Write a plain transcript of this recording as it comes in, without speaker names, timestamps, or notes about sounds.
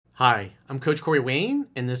Hi, I'm Coach Corey Wayne,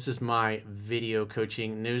 and this is my video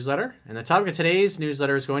coaching newsletter. And the topic of today's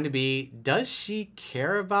newsletter is going to be, does she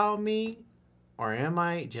care about me, or am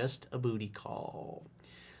I just a booty call?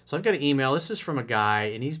 So I've got an email. This is from a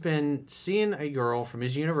guy, and he's been seeing a girl from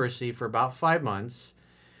his university for about 5 months.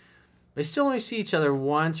 They still only see each other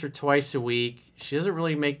once or twice a week. She doesn't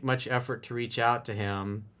really make much effort to reach out to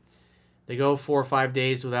him. They go 4 or 5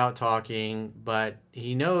 days without talking, but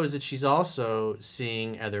he knows that she's also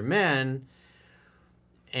seeing other men.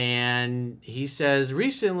 And he says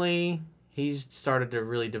recently he's started to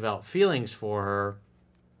really develop feelings for her.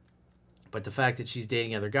 But the fact that she's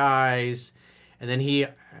dating other guys, and then he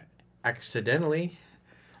accidentally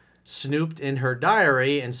snooped in her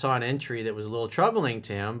diary and saw an entry that was a little troubling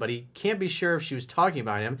to him, but he can't be sure if she was talking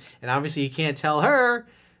about him. And obviously he can't tell her,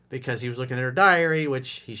 because he was looking at her diary,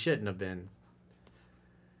 which he shouldn't have been.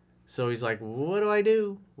 So he's like, what do I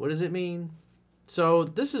do? What does it mean? So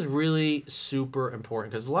this is really super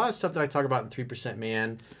important, because a lot of stuff that I talk about in 3%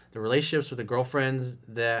 Man, the relationships with the girlfriends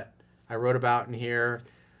that I wrote about in here,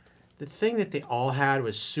 the thing that they all had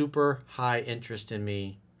was super high interest in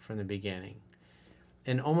me from the beginning.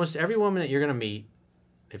 And almost every woman that you're going to meet,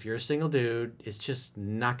 if you're a single dude, is just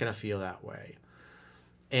not going to feel that way.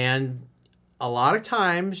 And a lot of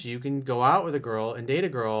times you can go out with a girl and date a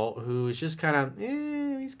girl who is just kind of,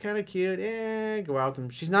 he's kind of cute, go out with him.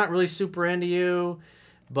 She's not really super into you,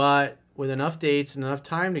 but with enough dates and enough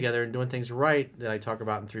time together and doing things right that I talk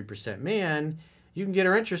about in 3% Man, you can get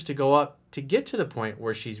her interest to go up to get to the point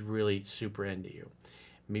where she's really super into you.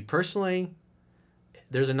 Me personally,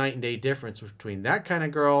 there's a night and day difference between that kind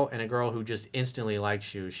of girl and a girl who just instantly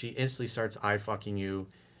likes you. She instantly starts eye-fucking you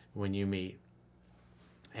when you meet.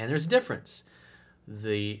 And there's a difference.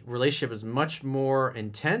 The relationship is much more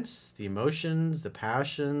intense. The emotions, the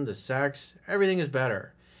passion, the sex, everything is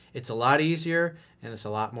better. It's a lot easier, and it's a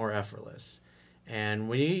lot more effortless. And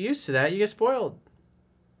when you get used to that, you get spoiled.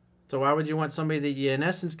 So why would you want somebody that you, in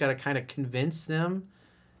essence, got to kind of convince them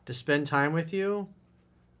to spend time with you,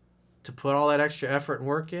 to put all that extra effort and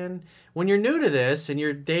work in? When you're new to this and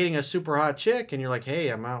you're dating a super hot chick and you're like, hey,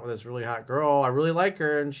 I'm out with this really hot girl, I really like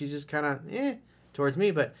her, and she's just kind of towards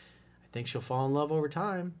me, but I think she'll fall in love over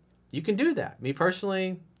time. You can do that. Me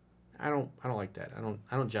personally, I don't like that. I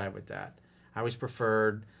don't jive with that. I always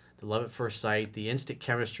preferred the love at first sight, the instant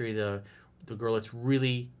chemistry, the girl that's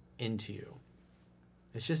really into you.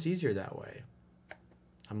 It's just easier that way.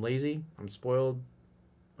 I'm lazy, I'm spoiled,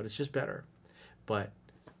 but it's just better. But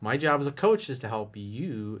my job as a coach is to help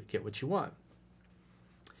you get what you want.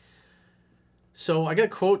 So I got a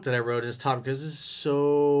quote that I wrote in this topic because this is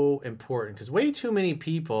so important, because way too many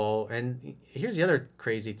people, and here's the other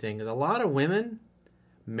crazy thing, is a lot of women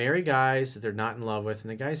marry guys that they're not in love with, and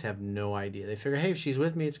the guys have no idea. They figure, hey, if she's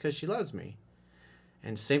with me, it's because she loves me.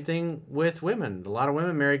 And same thing with women. A lot of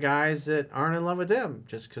women marry guys that aren't in love with them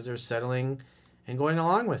just because they're settling and going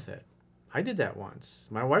along with it. I did that once.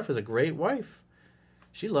 My wife was a great wife.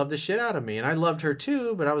 She loved the shit out of me, and I loved her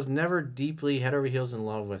too, but I was never deeply head over heels in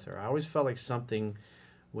love with her. I always felt like something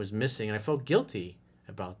was missing, and I felt guilty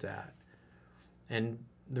about that. And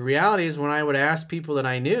the reality is, when I would ask people that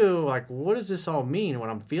I knew, like, what does this all mean, what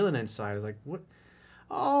I'm feeling inside? I was like, what?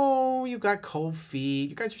 Oh, you got cold feet.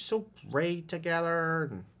 You guys are so great together.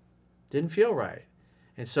 And didn't feel right.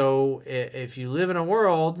 And so if you live in a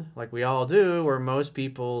world, like we all do, where most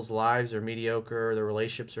people's lives are mediocre, their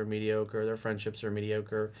relationships are mediocre, their friendships are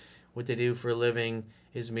mediocre, what they do for a living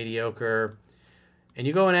is mediocre, and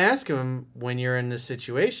you go and ask them when you're in this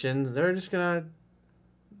situation, they're just going to,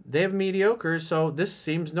 they have mediocre, so this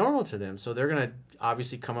seems normal to them. So they're going to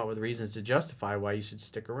obviously come up with reasons to justify why you should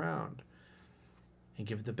stick around and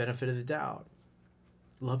give it the benefit of the doubt.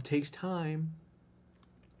 Love takes time.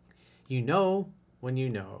 You know when you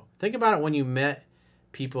know. Think about it when you met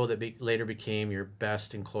people that later became your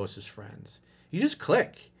best and closest friends. You just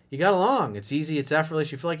click. You got along. It's easy. It's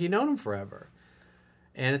effortless. You feel like you've known them forever.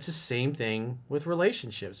 And it's the same thing with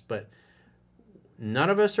relationships. But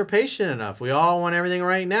none of us are patient enough. We all want everything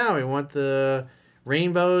right now. We want the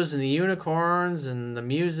rainbows and the unicorns and the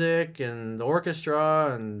music and the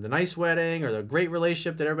orchestra and the nice wedding or the great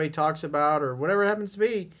relationship that everybody talks about or whatever it happens to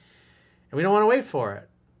be. And we don't want to wait for it.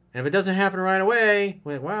 And if it doesn't happen right away,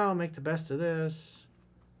 I'll make the best of this.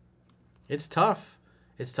 It's tough.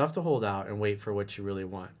 It's tough to hold out and wait for what you really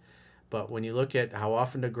want. But when you look at how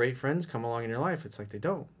often do great friends come along in your life, it's like they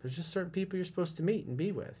don't. There's just certain people you're supposed to meet and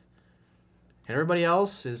be with. And everybody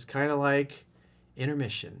else is kind of like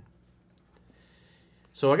intermission.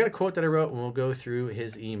 So I got a quote that I wrote, and we'll go through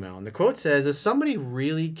his email. And the quote says, if somebody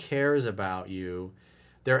really cares about you,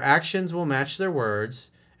 their actions will match their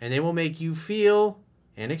words, and they will make you feel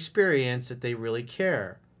and experience that they really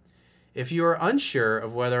care. If you are unsure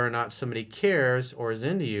of whether or not somebody cares or is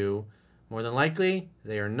into you, more than likely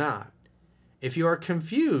they are not. If you are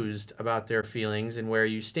confused about their feelings and where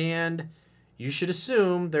you stand, you should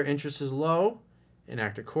assume their interest is low and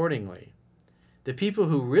act accordingly. The people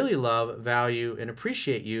who really love, value, and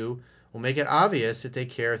appreciate you will make it obvious that they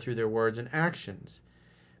care through their words and actions.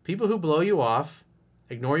 People who blow you off,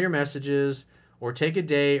 ignore your messages, or take a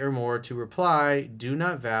day or more to reply do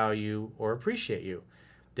not value or appreciate you.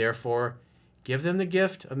 Therefore, give them the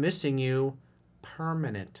gift of missing you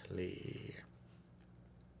permanently.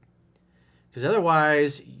 Because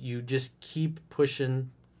otherwise, you just keep pushing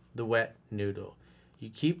the wet noodle. You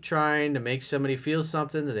keep trying to make somebody feel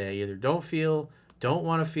something that they either don't feel, don't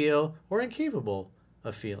want to feel, or incapable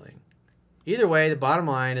of feeling. Either way, the bottom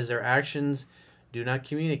line is their actions do not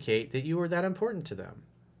communicate that you are that important to them.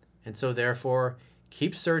 And so therefore,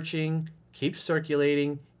 keep searching, keep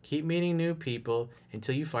circulating, keep meeting new people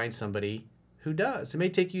until you find somebody who does. It may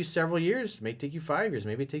take you several years, it may take you 5 years,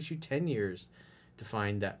 maybe it takes you 10 years to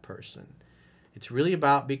find that person. It's really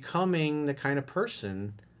about becoming the kind of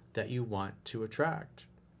person that you want to attract.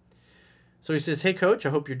 So he says, hey coach, I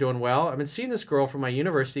hope you're doing well. I've been seeing this girl from my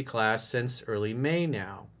university class since early May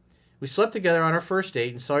now. We slept together on our first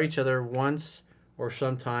date and saw each other once or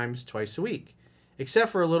sometimes twice a week.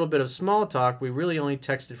 Except for a little bit of small talk, we really only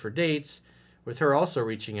texted for dates, with her also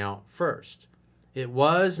reaching out first. It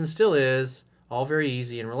was and still is all very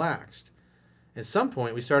easy and relaxed. At some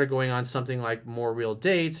point, we started going on something like more real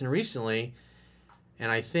dates, and recently,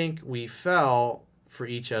 and I think we fell for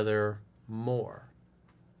each other more.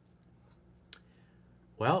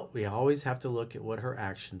 Well, we always have to look at what her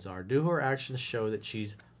actions are. Do her actions show that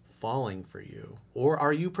she's falling for you? Or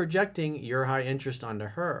are you projecting your high interest onto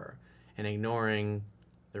her and ignoring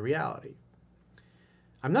the reality?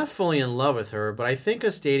 I'm not fully in love with her, but I think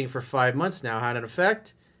us dating for 5 months now had an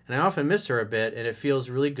effect, and I often miss her a bit, and it feels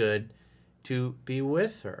really good to be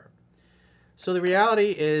with her. So the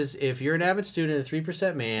reality is, if you're an avid student of the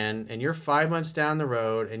 3% Man and you're 5 months down the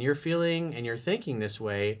road and you're feeling and you're thinking this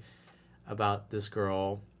way about this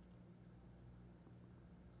girl,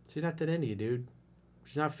 she's not that into you, dude.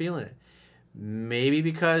 She's not feeling it. Maybe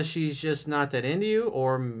because she's just not that into you,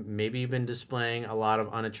 or maybe you've been displaying a lot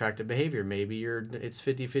of unattractive behavior. Maybe it's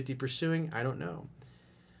 50-50 pursuing. I don't know.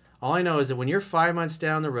 All I know is that when you're 5 months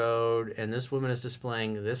down the road and this woman is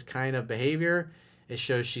displaying this kind of behavior, it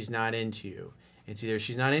shows she's not into you. It's either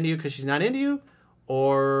she's not into you because she's not into you,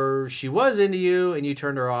 or she was into you and you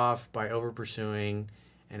turned her off by over pursuing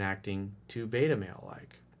and acting too beta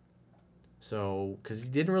male-like. So, because he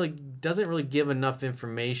doesn't really give enough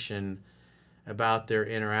information about their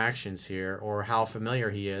interactions here or how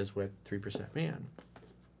familiar he is with 3% Man.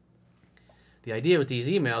 The idea with these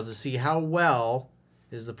emails is to see how well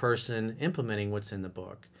is the person implementing what's in the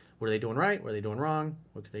book. What are they doing right? What are they doing wrong?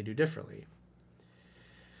 What could they do differently?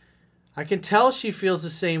 I can tell she feels the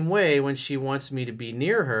same way when she wants me to be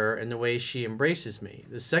near her and the way she embraces me.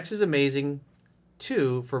 The sex is amazing,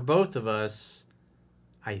 too, for both of us,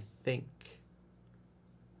 I think.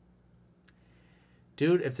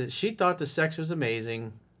 Dude, if she thought the sex was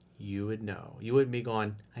amazing, you would know. You wouldn't be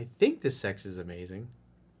going, I think the sex is amazing.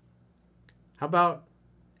 How about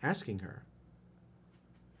asking her,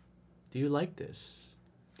 do you like this?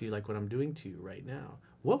 Do you like what I'm doing to you right now?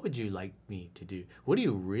 What would you like me to do? What do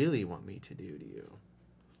you really want me to do to you?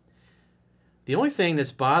 The only thing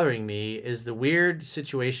that's bothering me is the weird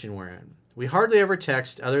situation we're in. We hardly ever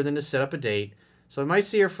text other than to set up a date, so I might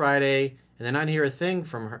see her Friday and then not hear a thing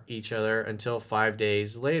from each other until 5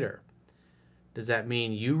 days later. Does that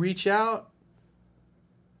mean you reach out?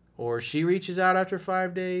 Or she reaches out after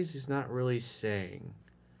 5 days? He's not really saying.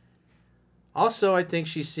 Also, I think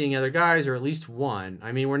she's seeing other guys, or at least one.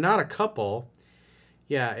 I mean, we're not a couple.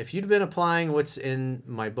 Yeah, if you'd been applying what's in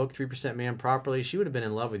my book, 3% Man, properly, she would have been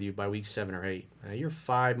in love with you by week 7 or 8. You're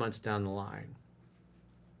 5 months down the line.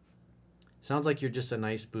 Sounds like you're just a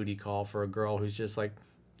nice booty call for a girl who's just like,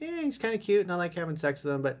 he's kind of cute and I like having sex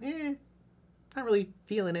with him, but not really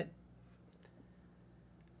feeling it.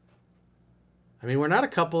 I mean, we're not a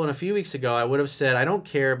couple, and a few weeks ago I would have said, I don't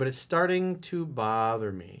care, but it's starting to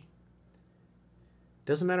bother me.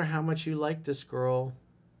 Doesn't matter how much you like this girl.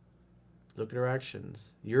 Look at her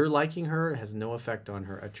actions. Your liking her has no effect on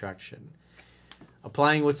her attraction.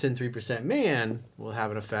 Applying what's in 3% Man will have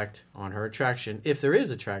an effect on her attraction, if there is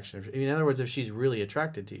attraction. In other words, if she's really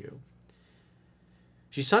attracted to you.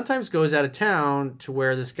 She sometimes goes out of town to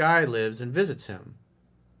where this guy lives and visits him.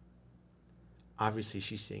 Obviously,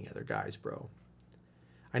 she's seeing other guys, bro.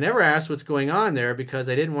 I never asked what's going on there because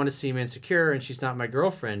I didn't want to seem insecure, and she's not my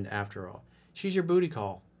girlfriend after all. She's your booty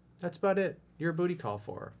call. That's about it. You're a booty call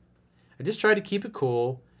for her. I just tried to keep it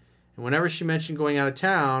cool. And whenever she mentioned going out of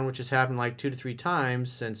town, which has happened like 2 to 3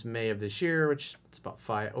 times since May of this year, which it's about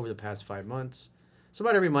 5 over the past 5 months. So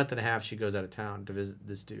about every month and a half she goes out of town to visit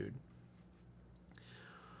this dude.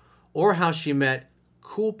 Or how she met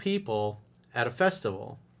cool people at a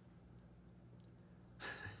festival.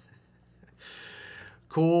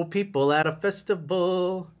 Cool people at a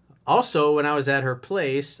festival. Also, when I was at her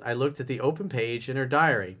place, I looked at the open page in her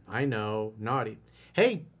diary. I know, naughty.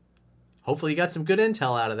 Hey, hopefully you got some good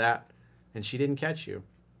intel out of that, and she didn't catch you.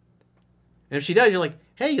 And if she does, you're like,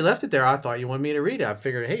 hey, you left it there. I thought you wanted me to read it. I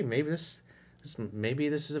figured, hey, maybe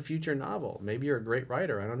this is a future novel. Maybe you're a great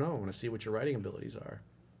writer. I don't know. I want to see what your writing abilities are.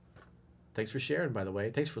 Thanks for sharing, by the way.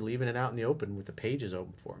 Thanks for leaving it out in the open with the pages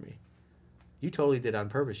open for me. You totally did on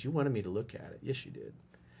purpose. You wanted me to look at it. Yes, you did.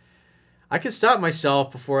 I could stop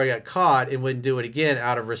myself before I got caught and wouldn't do it again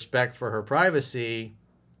out of respect for her privacy.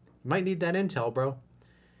 You might need that intel, bro.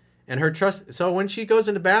 And her trust. So when she goes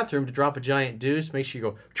in the bathroom to drop a giant deuce, make sure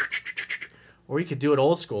you go. Or you could do it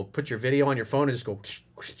old school. Put your video on your phone and just go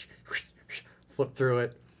flip through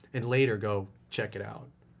it and later go check it out.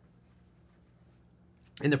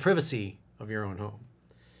 In the privacy of your own home.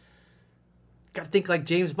 Got to think like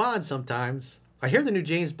James Bond sometimes. I hear the new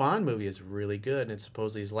James Bond movie is really good, and it's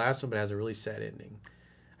supposedly his last one, but it has a really sad ending.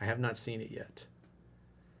 I have not seen it yet.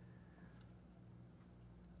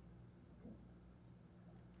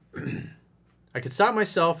 I could stop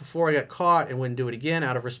myself before I got caught and wouldn't do it again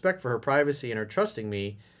out of respect for her privacy and her trusting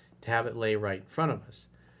me to have it lay right in front of us.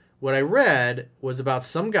 What I read was about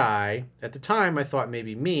some guy. At the time, I thought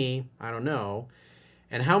maybe me. I don't know.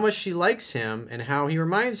 And how much she likes him and how he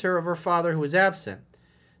reminds her of her father who was absent.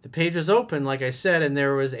 The page was open, like I said, and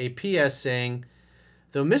there was a PS saying,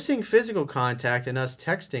 though missing physical contact and us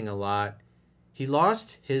texting a lot, he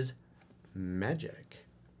lost his magic.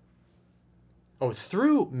 Oh,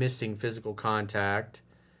 through missing physical contact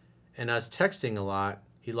and us texting a lot,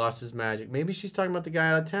 he lost his magic. Maybe she's talking about the guy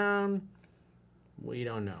out of town. We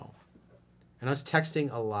don't know. And us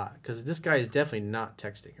texting a lot, because this guy is definitely not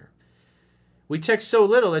texting her. We text so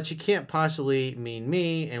little that she can't possibly mean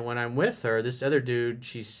me, and when I'm with her, this other dude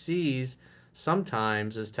she sees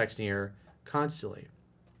sometimes is texting her constantly.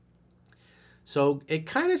 So it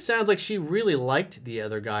kind of sounds like she really liked the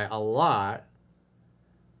other guy a lot,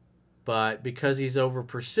 but because he's over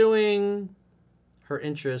pursuing, her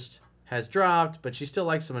interest has dropped, but she still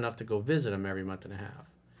likes him enough to go visit him every month and a half.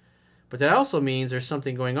 But that also means there's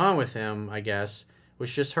something going on with him, I guess,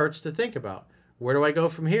 which just hurts to think about. Where do I go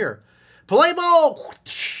from here? Play ball!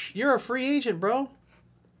 You're a free agent, bro.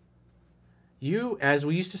 You, as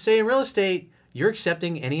we used to say in real estate, you're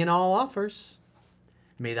accepting any and all offers.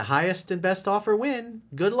 May the highest and best offer win.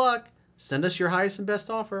 Good luck. Send us your highest and best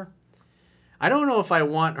offer. I don't know if I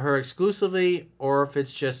want her exclusively or if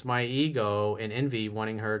it's just my ego and envy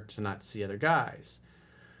wanting her to not see other guys.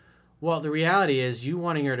 Well, the reality is you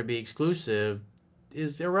wanting her to be exclusive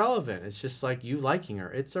is irrelevant. It's just like you liking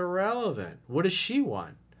her. It's irrelevant. What does she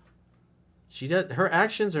want? Her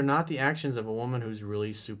actions are not the actions of a woman who's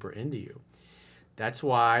really super into you. That's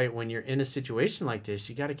why when you're in a situation like this,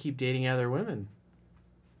 you got to keep dating other women.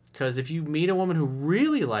 Because if you meet a woman who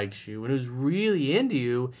really likes you and who's really into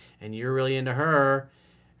you and you're really into her,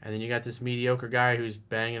 and then you got this mediocre guy who's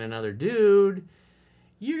banging another dude,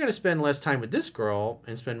 you're going to spend less time with this girl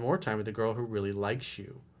and spend more time with the girl who really likes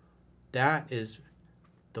you. That is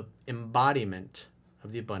the embodiment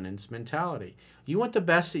of the abundance mentality. You want the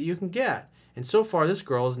best that you can get. And so far, this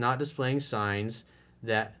girl is not displaying signs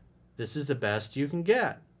that this is the best you can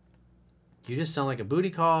get. You just sound like a booty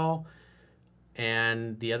call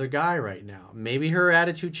and the other guy right now. Maybe her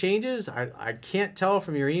attitude changes. I can't tell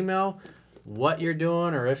from your email what you're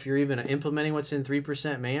doing or if you're even implementing what's in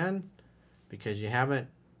 3% Man because you haven't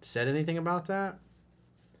said anything about that.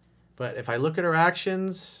 But if I look at her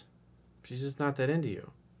actions, she's just not that into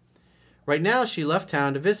you. Right now, she left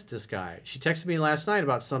town to visit this guy. She texted me last night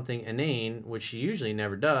about something inane, which she usually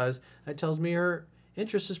never does. That tells me her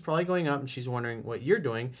interest is probably going up, and she's wondering what you're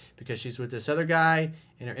doing because she's with this other guy,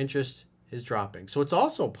 and her interest is dropping. So it's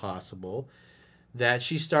also possible that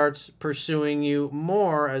she starts pursuing you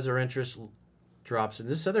more as her interest drops in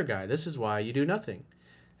this other guy. This is why you do nothing.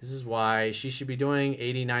 This is why she should be doing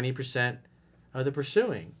 80, 90% of the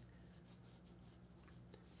pursuing.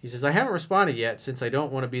 He says, I haven't responded yet since I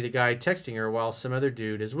don't want to be the guy texting her while some other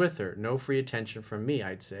dude is with her. No free attention from me,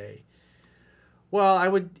 I'd say.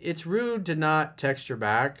 Well, it's rude to not text her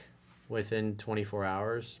back within 24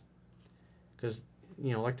 hours. Because,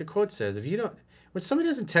 like the quote says, when somebody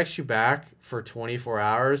doesn't text you back for 24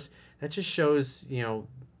 hours, that just shows,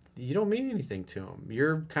 you don't mean anything to them.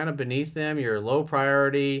 You're kind of beneath them. You're low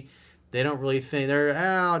priority. They don't really think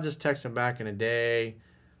I'll just text them back in a day.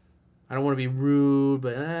 I don't want to be rude,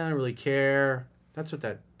 but I don't really care. That's what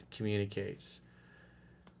that communicates.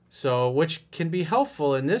 So, which can be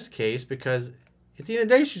helpful in this case because at the end of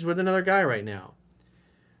the day, she's with another guy right now.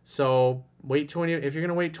 So if you're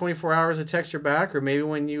gonna wait 24 hours to text her back, or maybe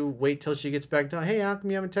when you wait till she gets back down, hey, how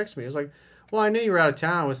come you haven't texted me? It was like, well, I knew you were out of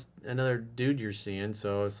town with another dude you're seeing,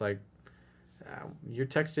 so it's like, you're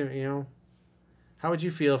texting. How would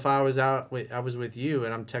you feel if I was with you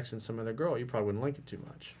and I'm texting some other girl? You probably wouldn't like it too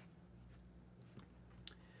much.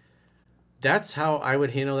 That's how I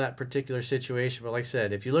would handle that particular situation. But like I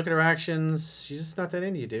said, if you look at her actions, she's just not that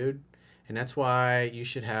into you, dude. And that's why you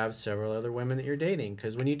should have several other women that you're dating.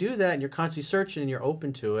 Because when you do that and you're constantly searching and you're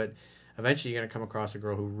open to it, eventually you're going to come across a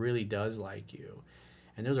girl who really does like you.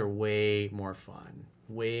 And those are way more fun,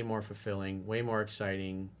 way more fulfilling, way more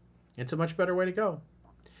exciting. It's a much better way to go.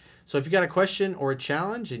 So if you got a question or a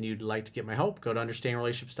challenge and you'd like to get my help, go to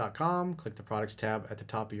understandingrelationships.com, click the products tab at the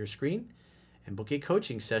top of your screen, and book a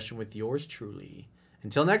coaching session with yours truly.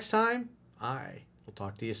 Until next time, I will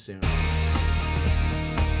talk to you soon.